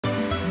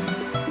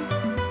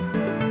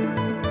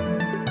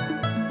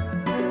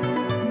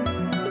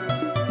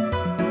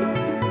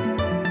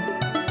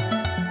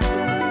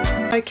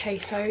Okay,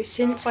 so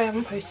since I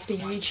haven't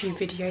posted a YouTube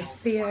video,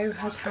 Theo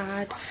has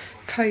had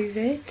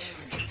COVID,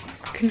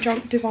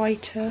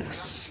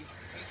 conjunctivitis,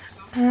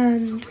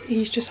 and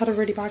he's just had a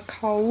really bad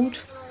cold.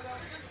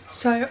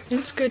 So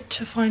it's good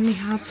to finally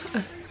have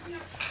a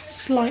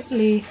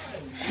slightly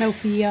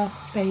healthier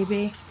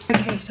baby.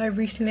 Okay, so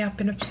recently I've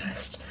been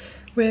obsessed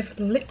with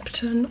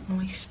Lipton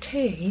iced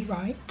tea,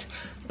 right?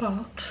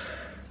 But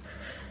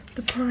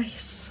the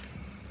price.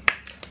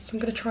 So I'm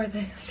gonna try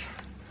this.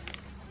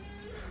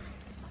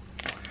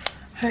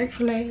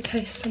 Hopefully it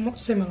tastes somewhat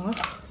similar.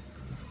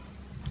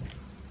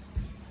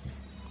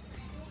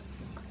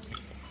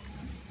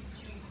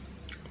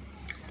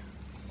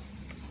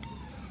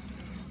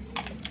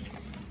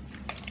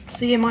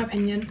 See, in my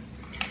opinion,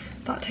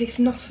 that tastes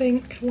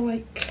nothing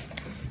like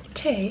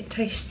tea. It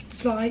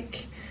tastes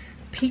like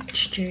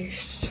peach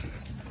juice.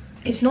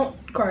 It's not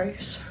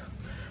gross,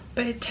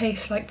 but it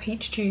tastes like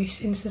peach juice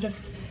instead of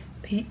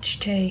peach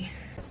tea.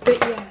 But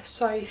yeah,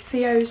 so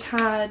Theo's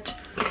had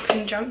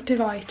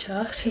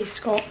conjunctivitis. He's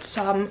got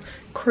some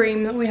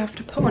cream that we have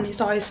to put on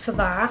his eyes for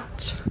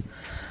that.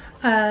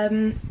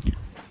 And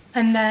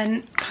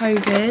then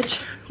COVID,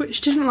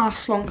 which didn't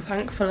last long,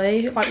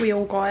 thankfully. Like, we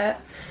all got it.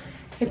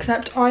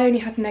 Except I only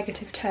had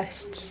negative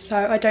tests,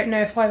 so I don't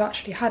know if I've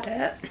actually had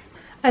it.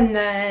 And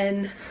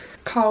then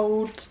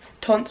cold,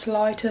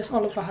 tonsillitis.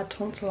 Oliver had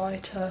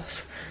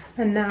tonsillitis.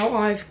 And now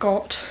I've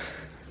got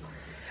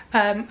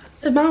a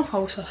mouth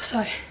ulcer,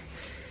 so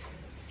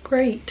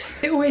great.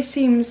 It always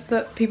seems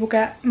that people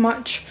get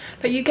much,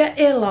 but you get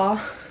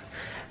iller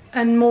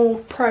and more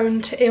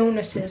prone to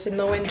illnesses in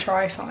the winter,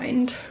 I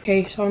find.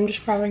 Okay, so I'm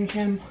just grabbing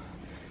him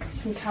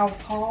some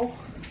Calpol,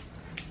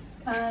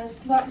 as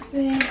that's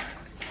been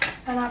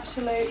an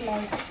absolute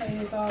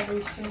lifesaver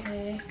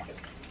recently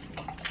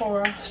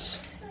for us.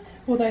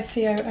 Although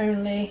Theo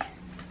only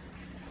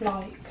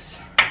likes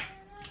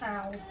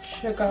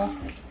sugar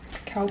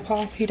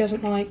Calpol, he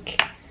doesn't like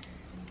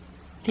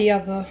the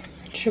other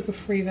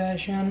sugar-free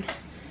version.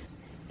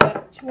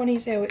 But when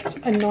he's ill, it's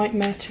a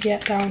nightmare to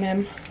get down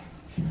him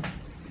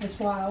as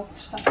well.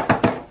 So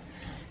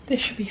this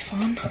should be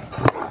fun.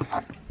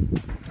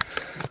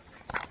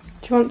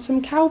 Do you want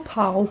some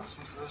Calpol?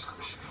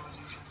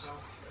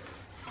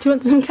 Do you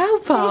want some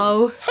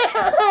Calpol?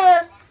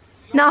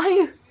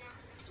 No?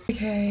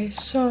 Okay,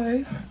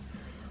 so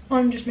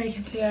I'm just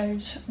making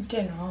Theo's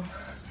dinner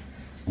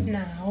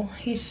now.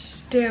 He's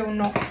still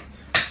not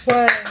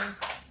well.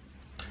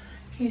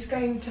 He's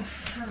going to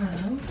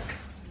have,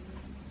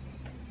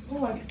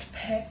 oh, I get to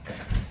pick.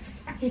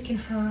 He can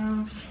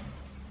have,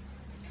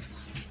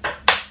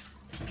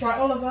 right,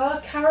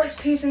 Oliver, carrots,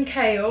 peas and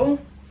kale,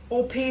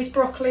 or peas,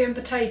 broccoli and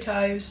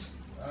potatoes?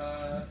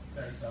 Potato.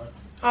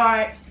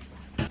 Alright.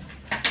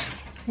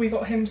 We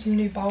got him some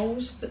new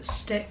bowls that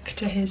stick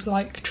to his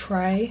like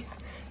tray.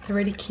 They're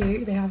really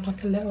cute. They have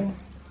like a little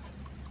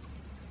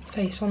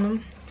face on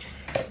them.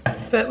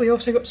 But we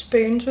also got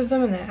spoons with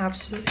them and they're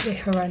absolutely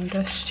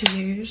horrendous to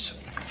use.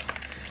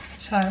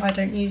 So I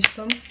don't use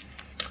them.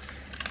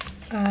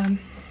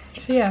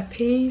 So yeah,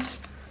 peas,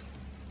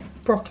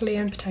 broccoli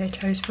and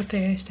potatoes for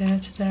Theo's dinner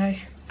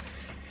today.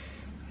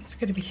 It's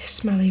going to be a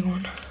smelly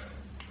one.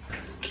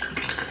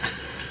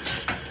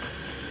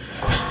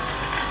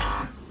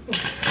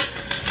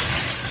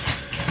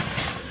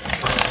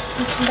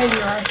 And some baby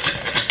rice.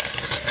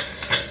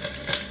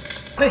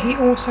 But he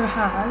also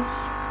has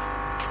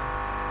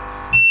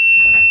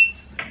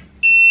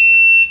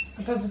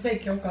a Peppa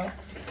Pig yogurt.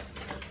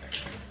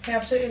 He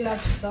absolutely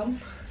loves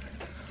them.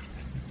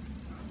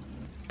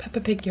 Peppa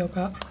Pig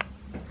yogurt.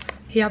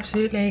 He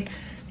absolutely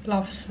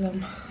loves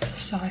them.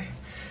 So,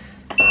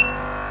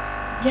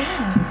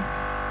 yeah.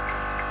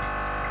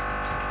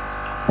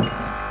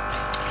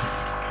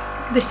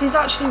 This is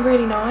actually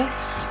really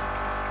nice.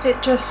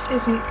 It just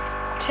isn't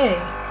tea.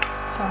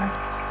 So,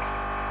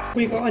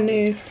 we got a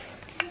new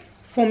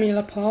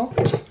formula pot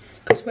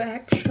because we're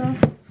extra.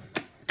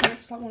 And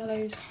it's like one of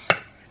those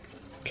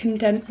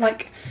condensed,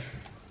 like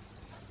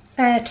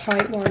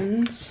airtight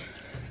ones.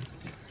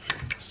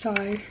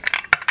 So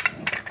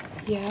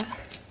yeah,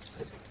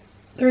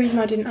 the reason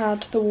I didn't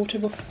add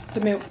the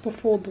milk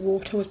before the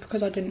water was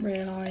because I didn't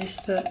realise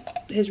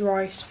that his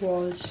rice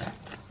was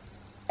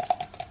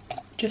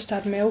just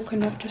add milk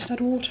and not just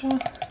add water.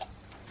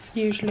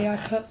 Usually I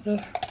put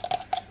the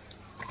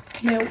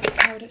milk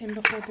powder in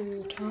before the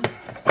water.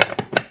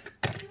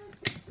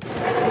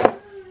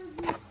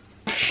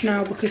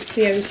 Now because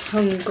Theo's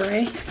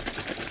hungry,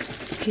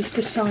 he's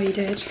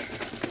decided.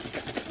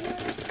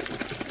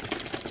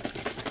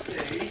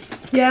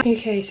 Yeah.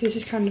 Okay, so this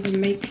is kind of a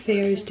make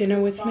Theo's dinner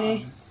with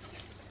me.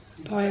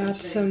 I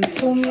add some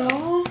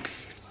formula.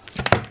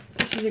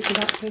 This is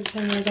exactly the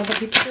same as other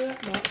people do it,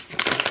 but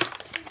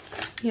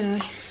you know.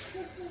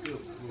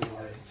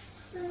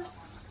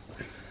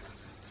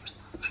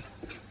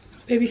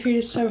 Baby food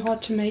is so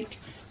hard to make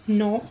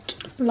not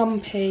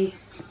lumpy.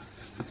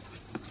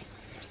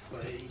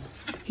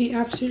 He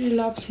absolutely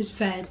loves his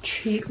veg.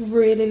 He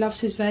really loves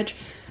his veg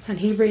and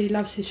he really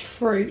loves his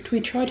fruit. We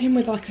tried him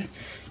with like a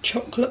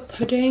chocolate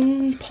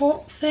pudding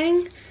pot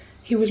thing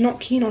he was not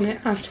keen on it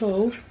at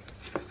all.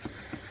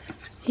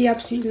 He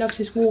absolutely loves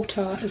his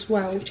water as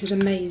well, which is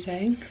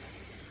amazing.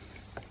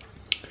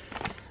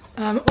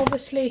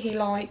 Obviously he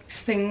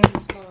likes things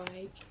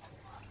like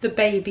the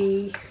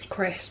baby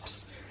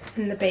crisps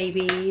and the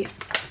baby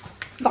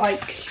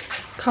like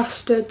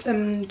custards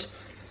and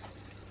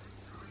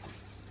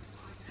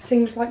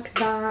things like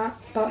that,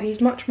 but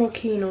he's much more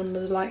keen on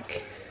the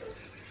like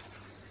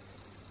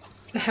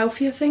the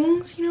healthier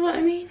things, you know what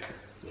I mean?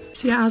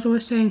 So yeah, as I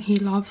was saying, he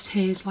loves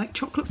his like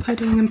chocolate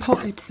pudding and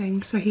potted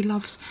things, so he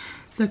loves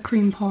the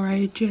cream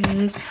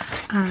porridges,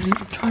 and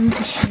I'm trying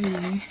to show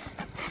you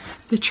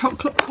the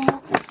chocolate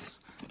pots,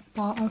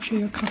 but I'll show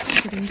you a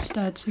custard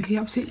instead. So he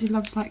absolutely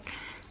loves like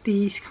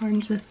these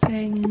kinds of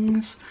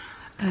things.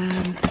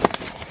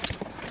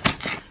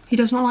 He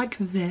does not like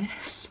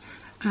this.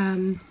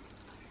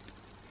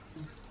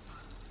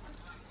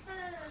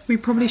 We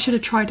probably should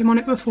have tried him on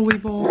it before we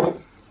bought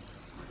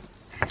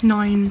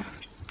 9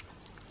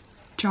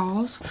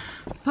 jars,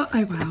 but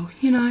oh well,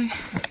 you know,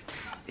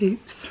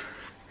 oops.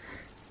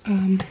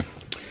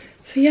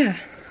 So yeah,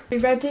 are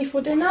you ready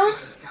for dinner?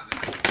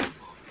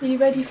 Are you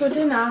ready for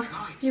dinner?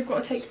 You've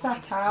got to take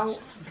that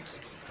out.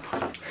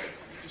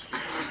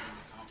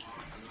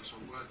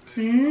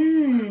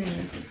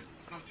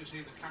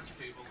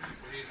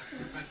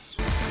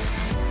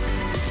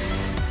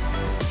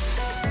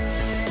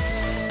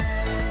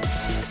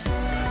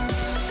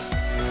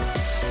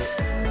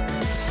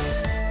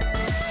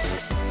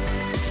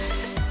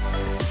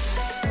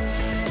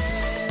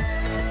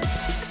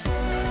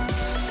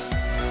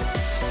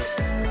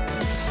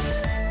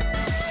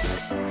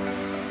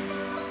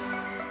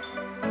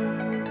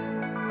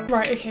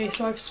 Right, okay,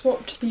 so I've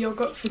swapped the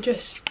yoghurt for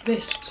just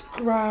this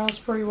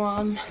raspberry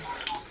one,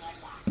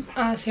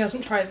 as he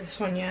hasn't tried this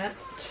one yet.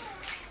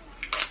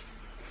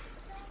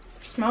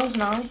 Smells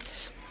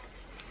nice.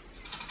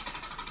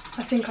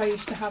 I think I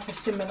used to have a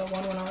similar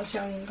one when I was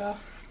younger.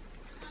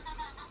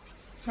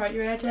 Right,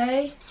 you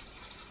ready?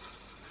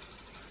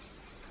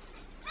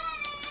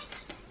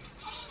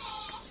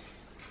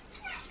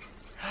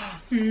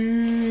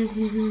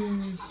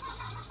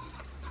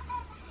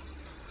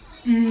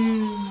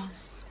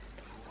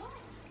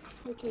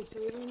 Okay, so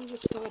we're only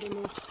just starting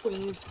off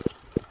with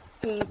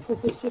a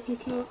proper sippy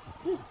cup.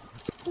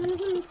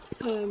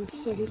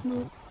 So he's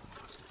not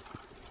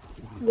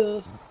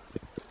the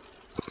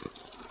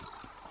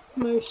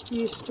most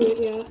used to it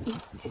yet,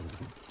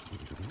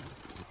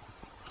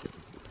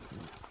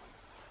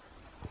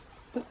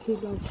 but he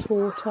loves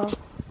water.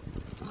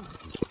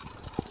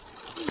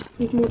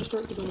 He's more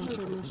distracted on my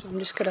camera, so I'm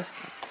just gonna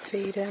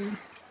feed him.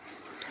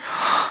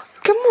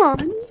 Come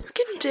on, you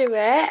can do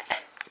it!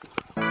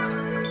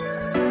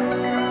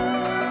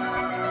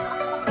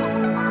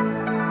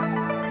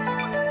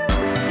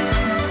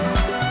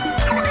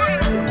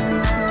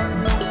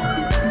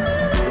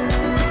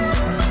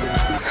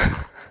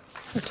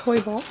 A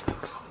toy box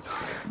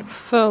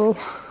full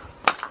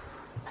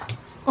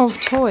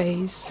of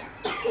toys.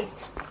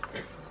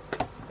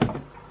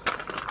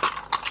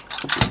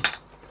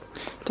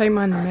 Don't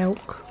mind the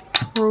milk,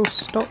 we're all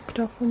stocked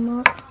up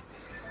on that.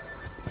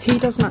 He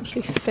doesn't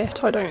actually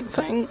fit, I don't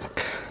think.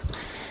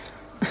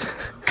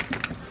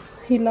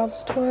 He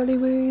loves twirly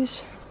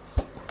woos.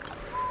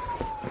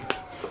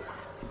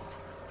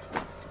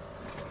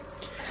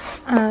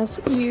 As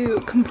you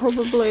can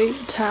probably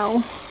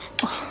tell,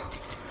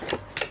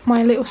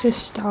 my little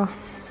sister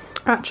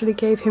actually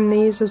gave him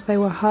these as they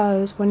were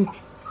hers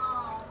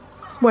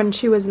when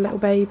she was a little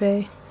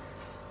baby,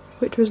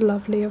 which was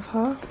lovely of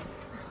her.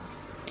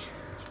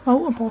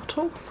 Oh, a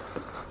bottle.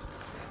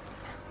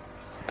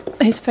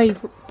 His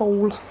favourite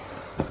bowl.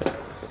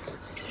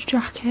 His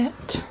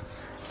jacket.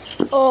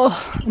 Oh,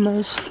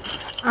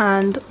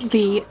 and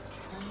the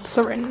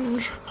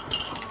syringe.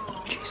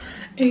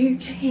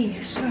 Jeez.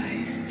 Okay, so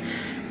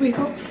we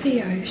got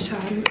Theo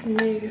some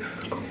new,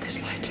 got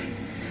this light,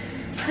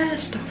 hair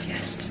stuff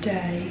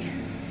yesterday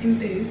in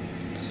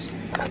Boots.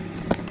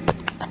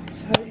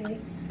 So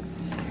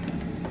it's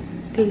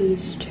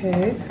these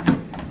two.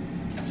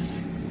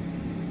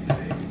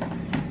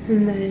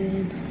 And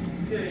then,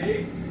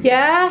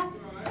 yeah,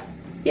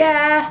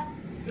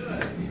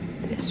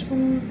 this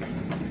one,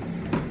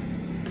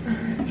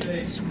 and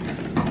this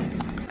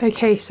one.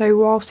 Okay, so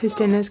whilst his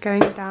dinner's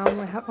going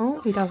down, oh,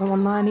 he doesn't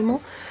want that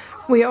anymore.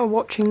 We are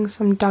watching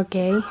some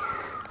Dougie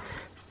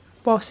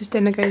whilst his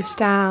dinner goes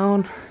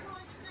down,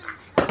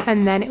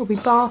 and then it will be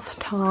bath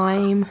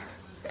time.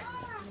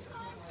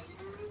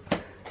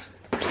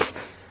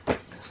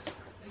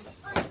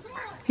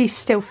 He's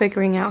still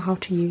figuring out how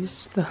to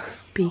use the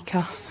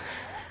beaker.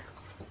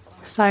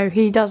 So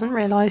he doesn't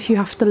realise you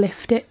have to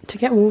lift it to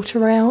get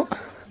water out.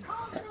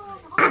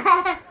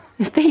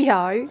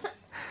 Theo,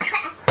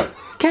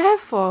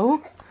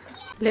 careful.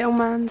 Little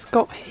man's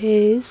got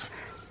his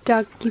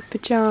Dougie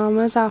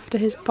pyjamas after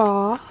his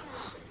bath.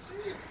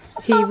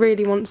 He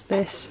really wants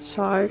this,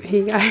 so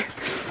here you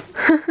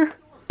go.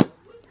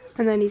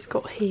 And then he's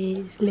got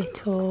his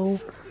little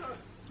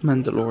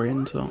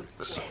Mandalorian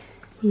socks.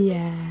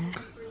 Yeah.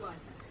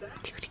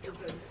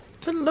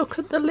 But look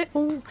at the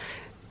little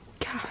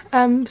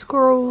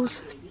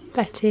squirrels,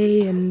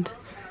 Betty and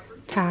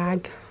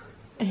Tag.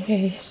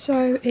 Okay,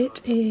 so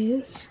it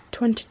is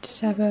 20 to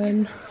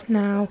 7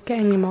 now,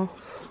 getting them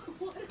off.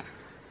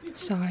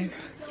 So,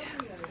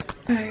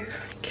 yeah.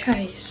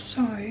 Okay,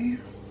 so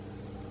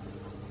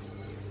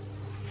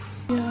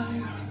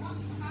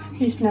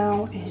he's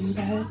now in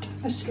bed,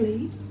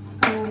 asleep,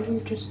 and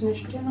we've just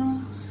finished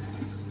dinner.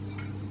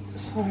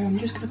 So I'm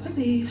just gonna put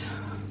these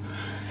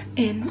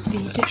in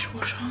the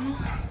dishwasher.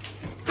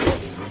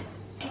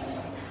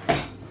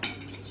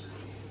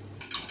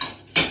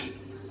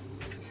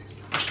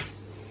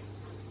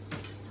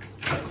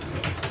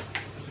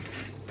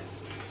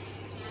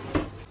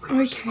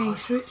 Okay,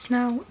 so it's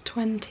now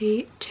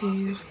 20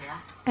 to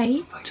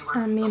 8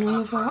 and me and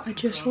Oliver are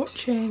just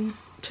watching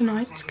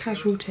tonight's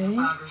Casualty,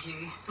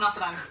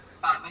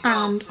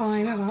 and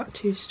I'm about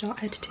to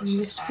start editing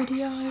this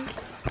video.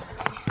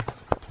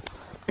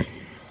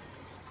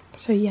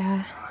 So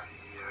yeah.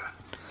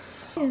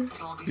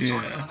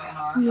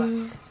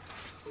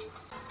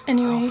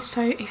 Anyway,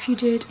 so if you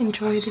did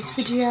enjoy this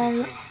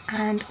video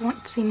and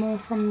want to see more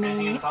from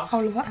me,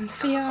 Oliver and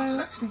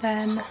Theo,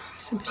 then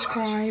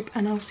subscribe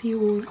and I'll see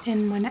you all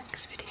in my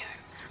next video.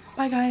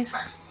 Bye guys.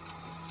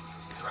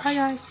 Bye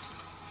guys.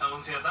 How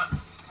long do you have that?